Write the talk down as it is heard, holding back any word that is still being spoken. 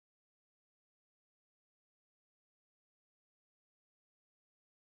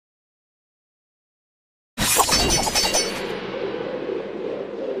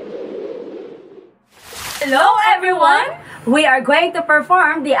Hello everyone! We are going to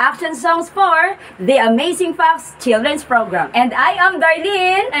perform the action songs for the Amazing Facts Children's Program. And I am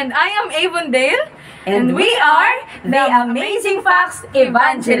Darlene. And I am Avondale. And we are the Amazing Facts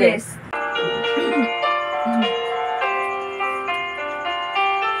Evangelists.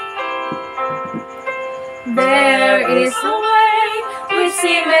 There is a way, we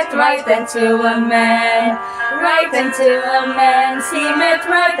seem it right unto a man. Right unto a man, seem it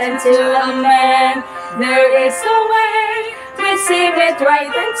right unto a man. There is a way, we seem it right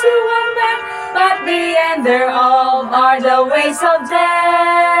unto a man, but the end thereof are the ways of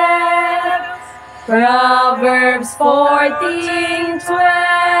death. Proverbs 14:12.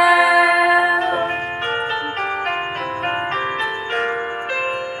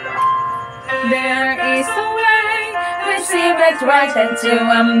 There is a way, we seem it right unto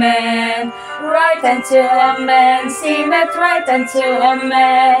a man. Right unto a man, seem it right unto a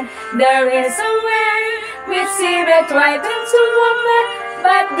man. There is a way, we seem it right unto a man,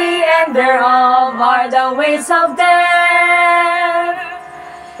 but the end thereof are the ways of death.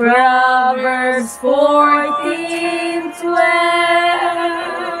 Proverbs 14:12.